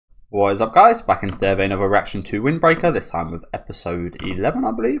What is up, guys? Back in today with another reaction to Windbreaker, this time with episode 11,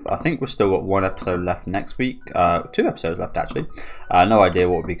 I believe. I think we've still got one episode left next week. 2 episodes left, actually. No idea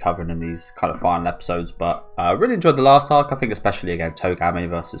what we'll be covering in these kind of final episodes, but I really enjoyed the last arc. I think especially, again, Togame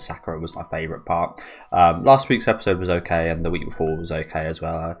versus Sakura was my favourite part. Last week's episode was okay, and the week before was okay as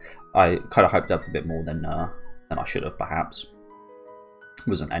well. I kind of hyped up a bit more than I should have, perhaps.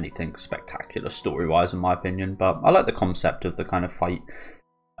 Wasn't anything spectacular story-wise, in my opinion, but I like the concept of the kind of fight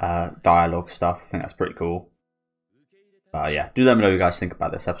dialogue stuff. I think that's pretty cool. Yeah, do let me know what you guys think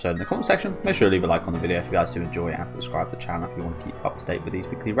about this episode in the comment section. Make sure to leave a like on the video if you guys do enjoy it, and subscribe to the channel if you want to keep up to date with these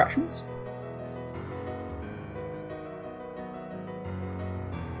weekly reactions.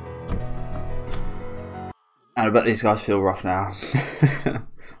 And I bet these guys feel rough now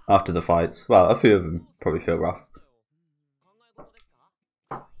after the fights. Well, a few of them probably feel rough.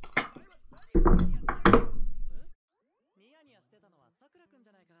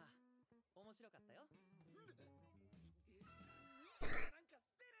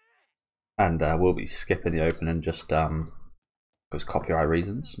 And we'll be skipping the opening just because copyright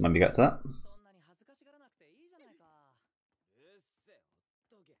reasons when we get to that.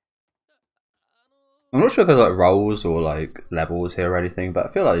 I'm not sure if there's like roles or like levels here or anything, but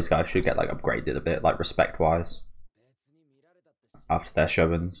I feel like these guys should get like upgraded a bit, like respect wise, after their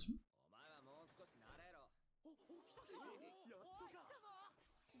showings.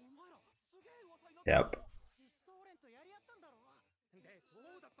 Yep.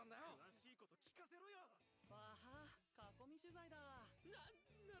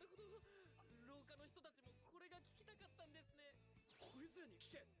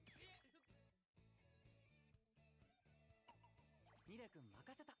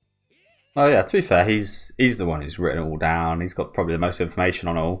 Oh yeah, to be fair, he's the one who's written it all down. He's got probably the most information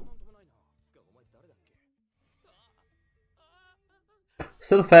on it all.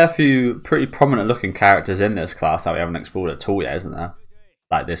 Still a fair few pretty prominent looking characters in this class that we haven't explored at all yet, isn't there?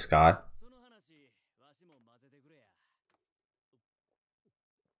 Like this guy.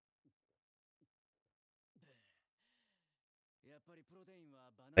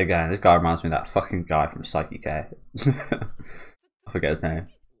 Again, this guy reminds me of that fucking guy from Psyche K. I forget his name.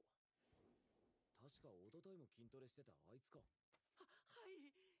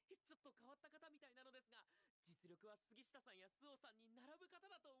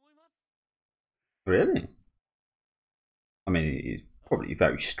 Really? I mean, he's probably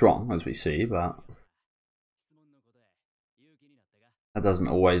very strong, as we see, but that doesn't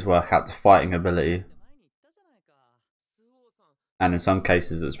always work out to fighting ability. And in some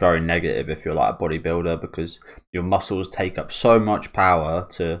cases, it's very negative if you're like a bodybuilder, because your muscles take up so much power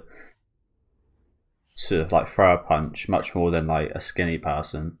to like throw a punch, much more than like a skinny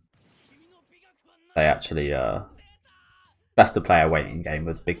person. They actually best to play a waiting game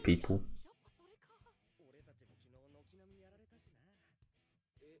with big people.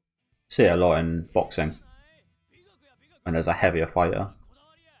 See it a lot in boxing when there's a heavier fighter.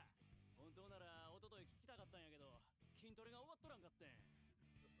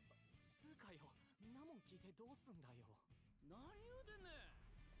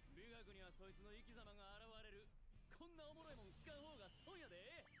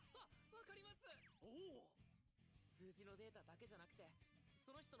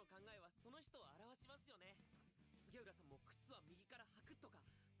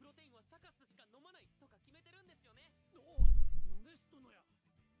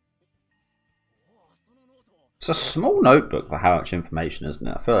 It's a small notebook for how much information, isn't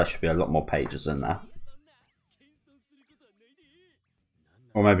it? I feel there should be a lot more pages in there.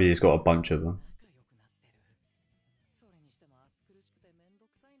 Or maybe he's got a bunch of them.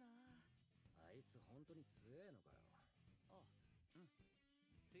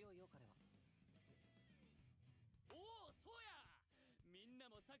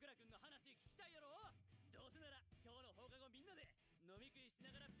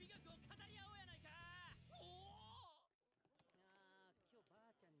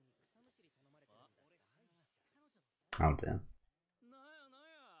 Oh dear.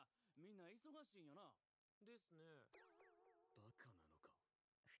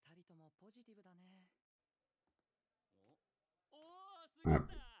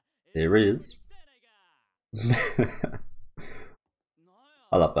 Here he is.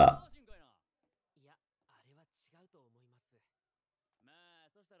 I love that.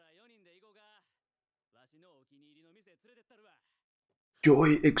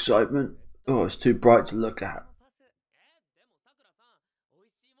 Joy, excitement. Oh, it's too bright to look at.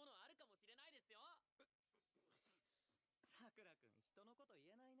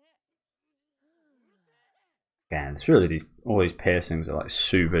 Again, surely all these piercings are like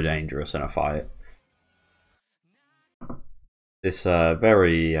super dangerous in a fight. It's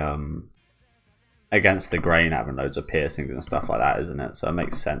very against the grain having loads of piercings and stuff like that, isn't it? So it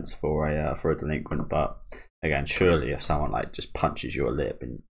makes sense for a delinquent. But again, surely if someone like just punches your lip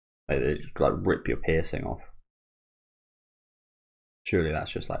and they like rip your piercing off, surely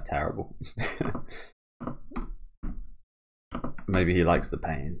that's just like terrible. Maybe he likes the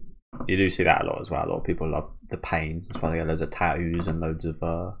pain. You do see that a lot as well. A lot of people love the pain. That's why they get loads of tattoos and loads of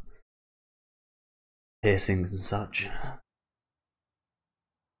piercings and such.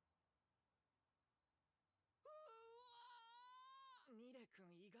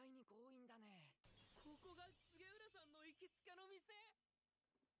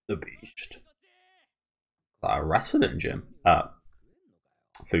 The Beast. Like a wrestling gym.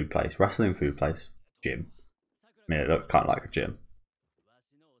 Food place. Wrestling food place. Gym. I mean, it looked kind of like a gym.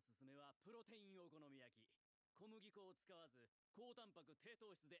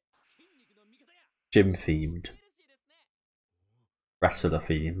 Gym themed. Wrestler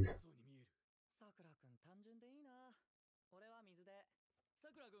themed.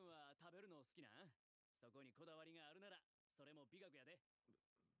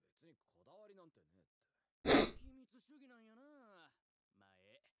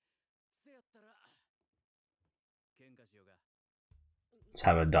 Let's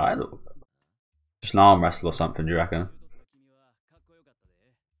have a dialogue. Just an arm wrestle or something, do you reckon?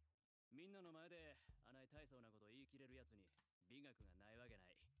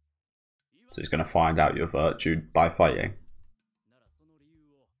 So he's going to find out your virtue by fighting.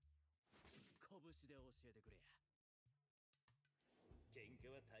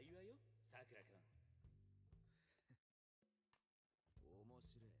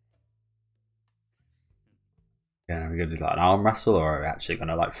 Yeah, are we going to do like an arm wrestle, or are we actually going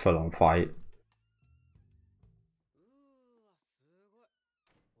to like full on fight?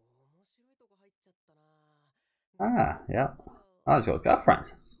 Ah, yeah. Oh, he's got a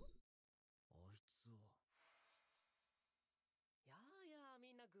girlfriend.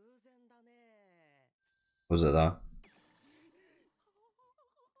 Was it though?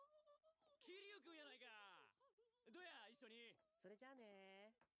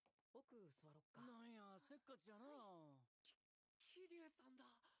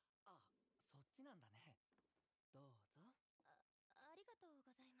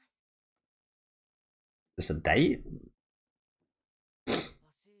 Is this a date?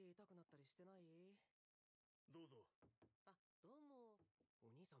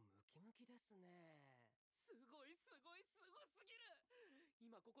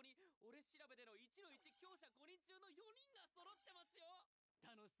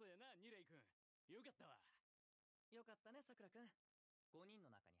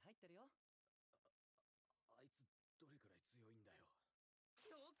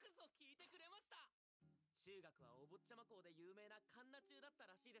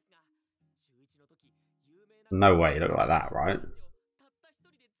 No way you look like that, right?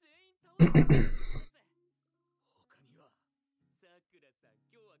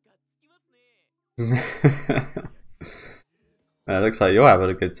 It looks like you're having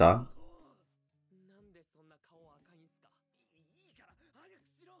a good time.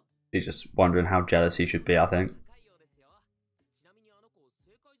 He's just wondering how jealous he should be, I think.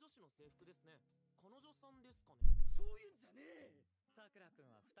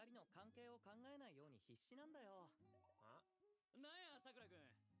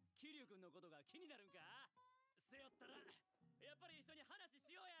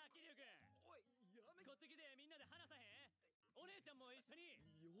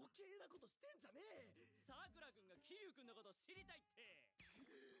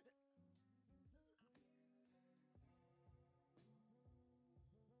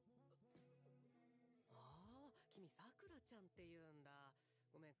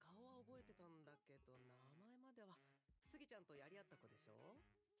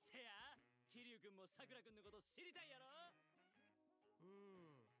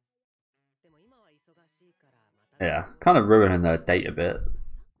 Yeah, kind of ruining their date a bit.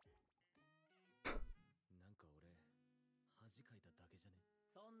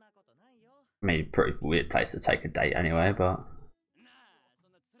 I mean, pretty weird place to take a date anyway, but...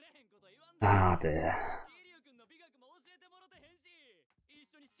 Ah, dear.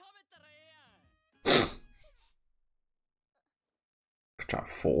 Try to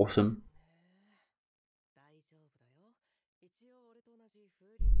force him.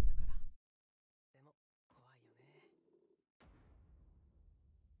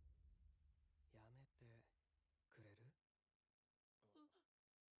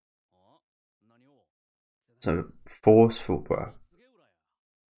 So forceful, bro.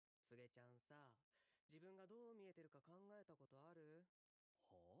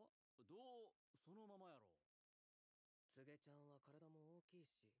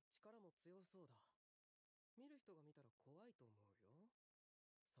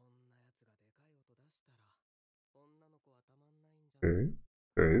 True.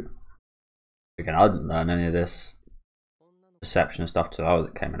 True. Again, I didn't learn any of this perception stuff till I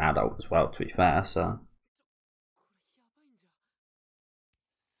became an adult as well, to be fair, so.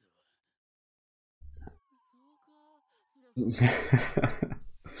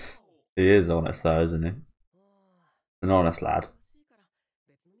 He is honest though, isn't he? An honest lad.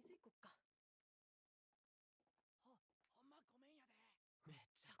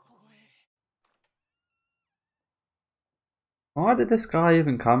 Why did this guy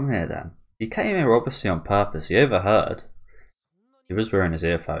even come here then? He came here obviously on purpose. He overheard. He was wearing his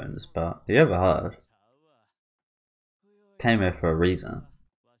earphones, but he overheard. Came here for a reason.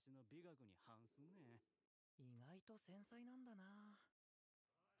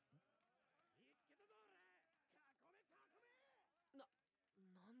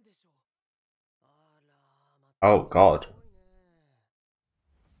 Oh god.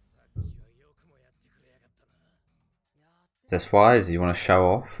 Is this why? Does he want to show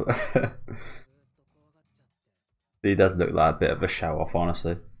off? He does look like a bit of a show off,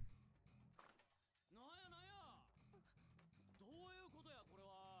 honestly.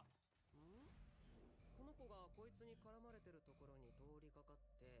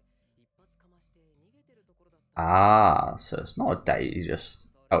 Ah, so it's not a date, he just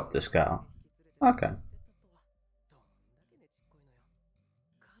helped this girl. Okay.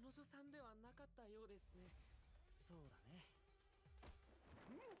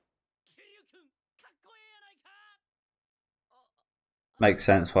 Makes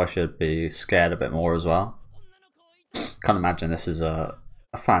sense why I should be scared a bit more as well. Can't imagine this is a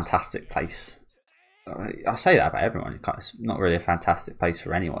fantastic place. I say that about everyone. It's not really a fantastic place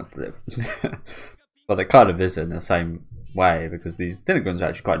for anyone to live. But it kind of is in the same way because these delinquents are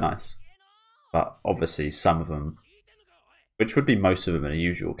actually quite nice. But obviously some of them, which would be most of them in a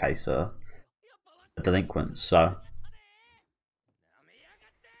usual case, are delinquents, so.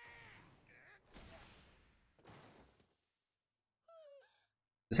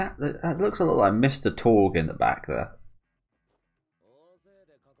 That looks a lot like Mr. Torg in the back there.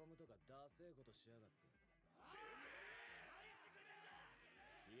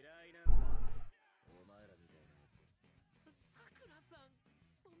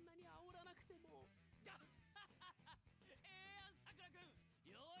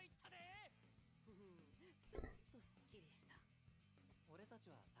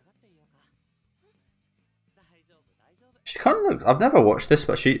 She kind of looks. I've never watched this,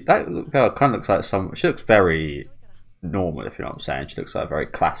 but that girl kind of looks like some. She looks very normal, if you know what I'm saying. She looks like a very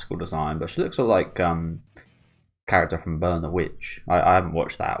classical design, but she looks like character from Burn the Witch. I haven't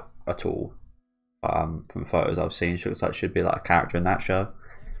watched that at all. From photos I've seen, she looks like she'd be like a character in that show.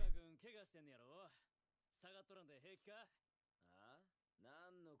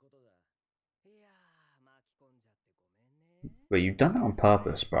 But you've done that on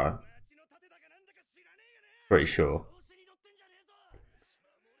purpose, bro. Pretty sure.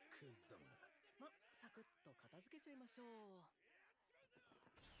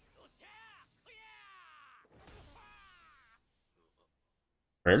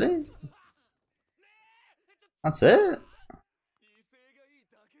 Really? That's it?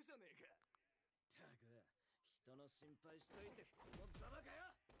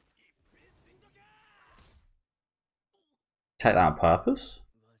 Take that on purpose?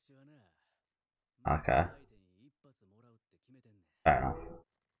 Okay. Fair enough.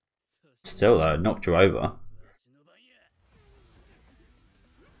 Still though, knocked you over.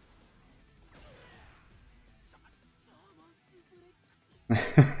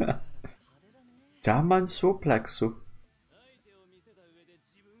 German Suplexu.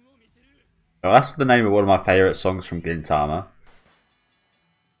 Oh, that's the name of one of my favourite songs from Gintama.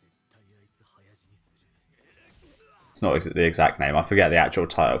 It's not the exact name. I forget the actual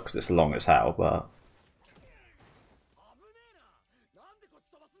title because it's long as hell, but.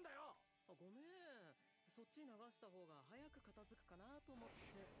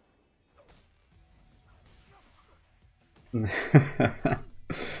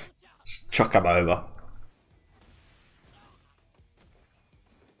 Just chuck him over.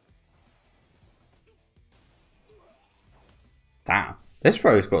 Damn. This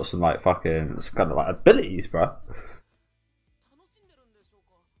bro's got some like fucking some kind of like abilities, bro.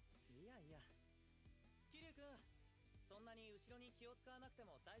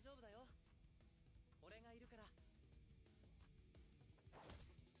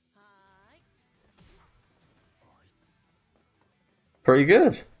 Pretty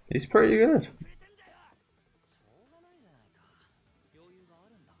good. He's pretty good.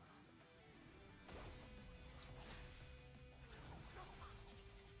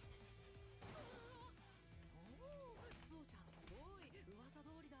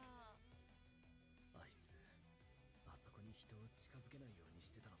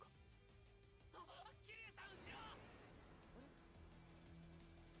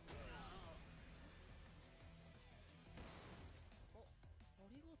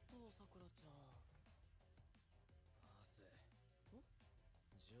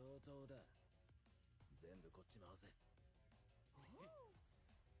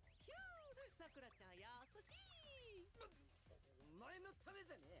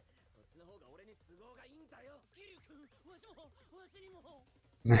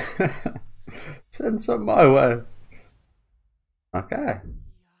 Send some my way. Okay.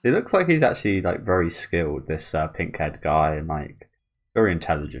 It looks like he's actually like very skilled, this pink-haired guy, and like very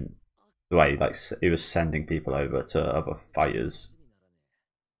intelligent. The way like he was sending people over to other fighters.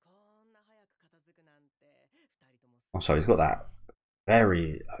 Also, he's got that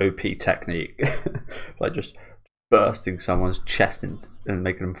very OP technique, like just bursting someone's chest and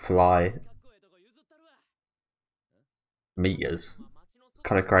making them fly meters. It's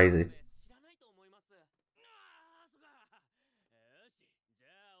kind of crazy.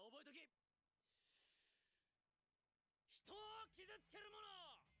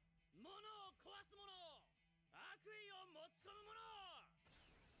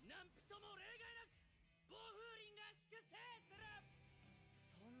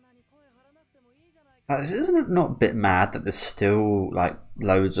 Isn't it not a bit mad that there's still like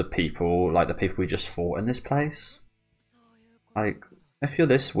loads of people, like the people we just fought in this place? Like, if you're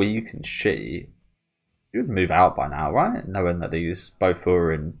this weak and shitty, you'd move out by now, right? Knowing that these both who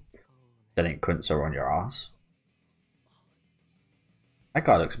are in delinquents are on your ass. That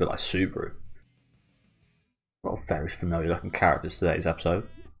guy looks a bit like Subaru. A lot of very familiar looking characters today's episode.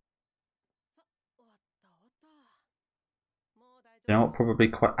 You know what? Probably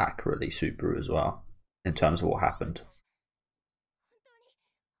quite accurately Subaru as well, in terms of what happened.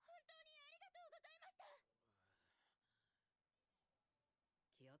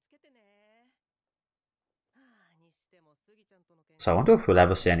 So I wonder if we'll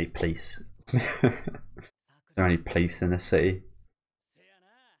ever see any police. Is there any police in the city?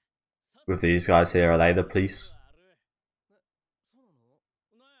 With these guys here, are they the police?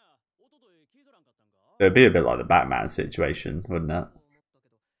 It would be a bit like the Batman situation, wouldn't it?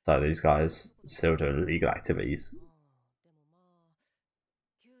 So these guys still doing illegal activities.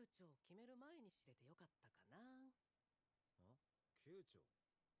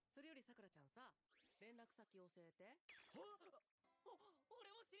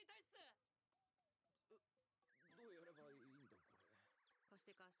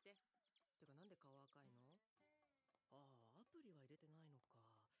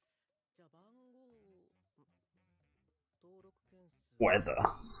 Weather?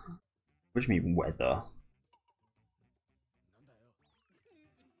 What do you mean weather?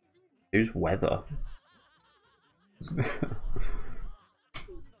 Who's weather?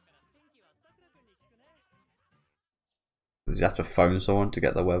 Does he have to phone someone to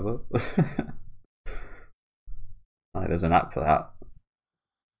get the weather? Like, there's an app for that.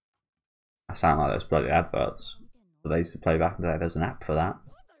 I sound like those bloody adverts that they used to play back in the day. There's an app for that.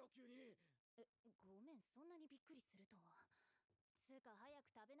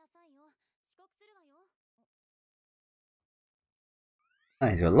 Oh,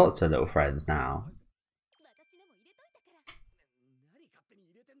 he's got lots of little friends now.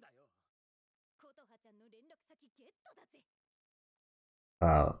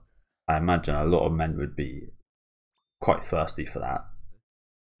 I imagine a lot of men would be quite thirsty for that.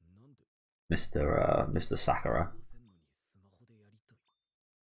 Mr. Sakura.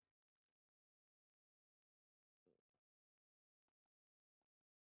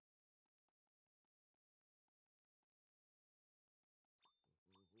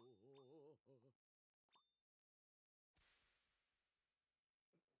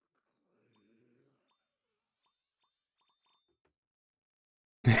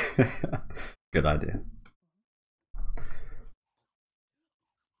 Good idea.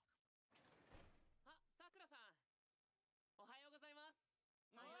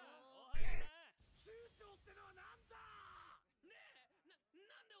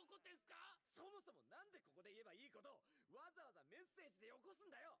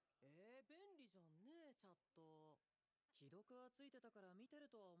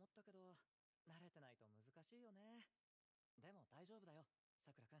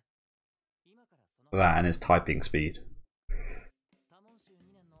 That and his typing speed.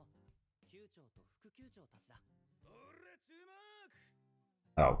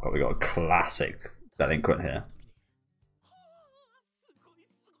 Oh god, we got a classic delinquent here.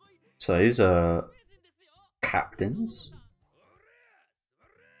 So these are captains.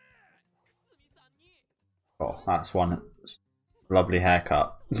 Oh, that's one lovely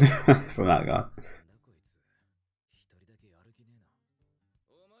haircut from that guy.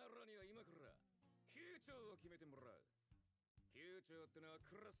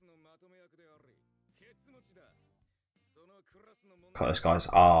 God, this guy's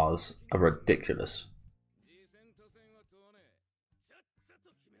R's are ridiculous.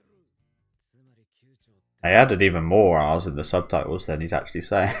 They added even more R's in the subtitles than he's actually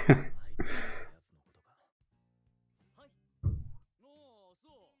saying.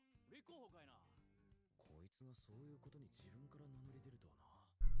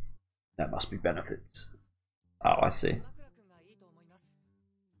 There must be benefits. Oh, I see.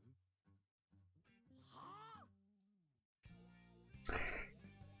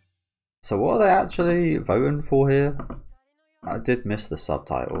 So what are they actually voting for here? I did miss the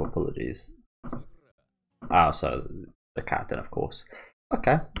subtitle, apologies. Oh, so the captain, of course.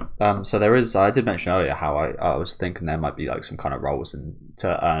 Okay. So there is, I did mention earlier how I was thinking there might be like some kind of roles and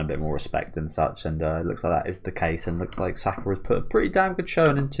to earn a bit more respect and such, and it looks like that is the case, and looks like Sakura's put a pretty damn good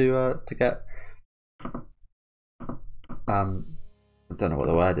showing into to get I don't know what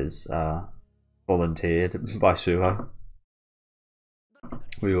the word is, volunteered by Suho.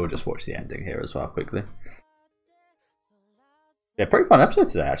 We will just watch the ending here as well quickly. Yeah, pretty fun episode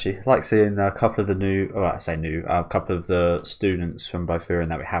today actually. I like seeing a couple of the new, oh, I say new, a couple of the students from both Furin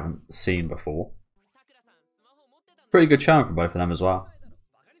that we haven't seen before. Pretty good showing from both of them as well.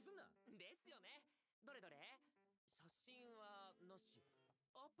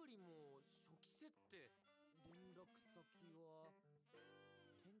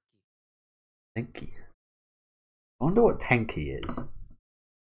 Tenki. I wonder what Tenki is.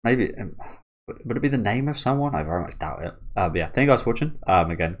 Maybe would it be the name of someone? I very much doubt it. But yeah, thank you guys for watching.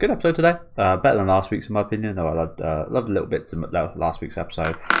 Again, good episode today. Better than last week's in my opinion. Though I loved a little bits of last week's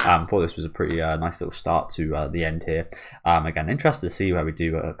episode. Thought this was a pretty nice little start to the end here. Again, interested to see where we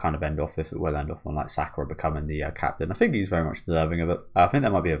do kind of end off, if it will end off on like Sakura becoming the captain. I think he's very much deserving of it. I think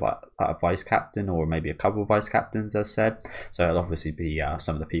there might be a vice captain or maybe a couple of vice captains, as said. So it'll obviously be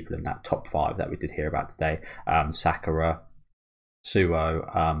some of the people in that top 5 that we did hear about today. Sakura,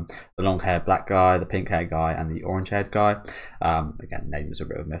 Suho, the long-haired black guy, the pink-haired guy, and the orange-haired guy. Again, name is a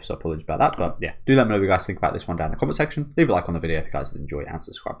bit of a myth, so apologies about that. But yeah, do let me know what you guys think about this one down in the comment section. Leave a like on the video if you guys did enjoy it, and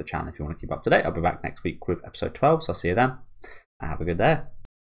subscribe to the channel if you want to keep up to date. I'll be back next week with episode 12, so I'll see you then. Have a good day.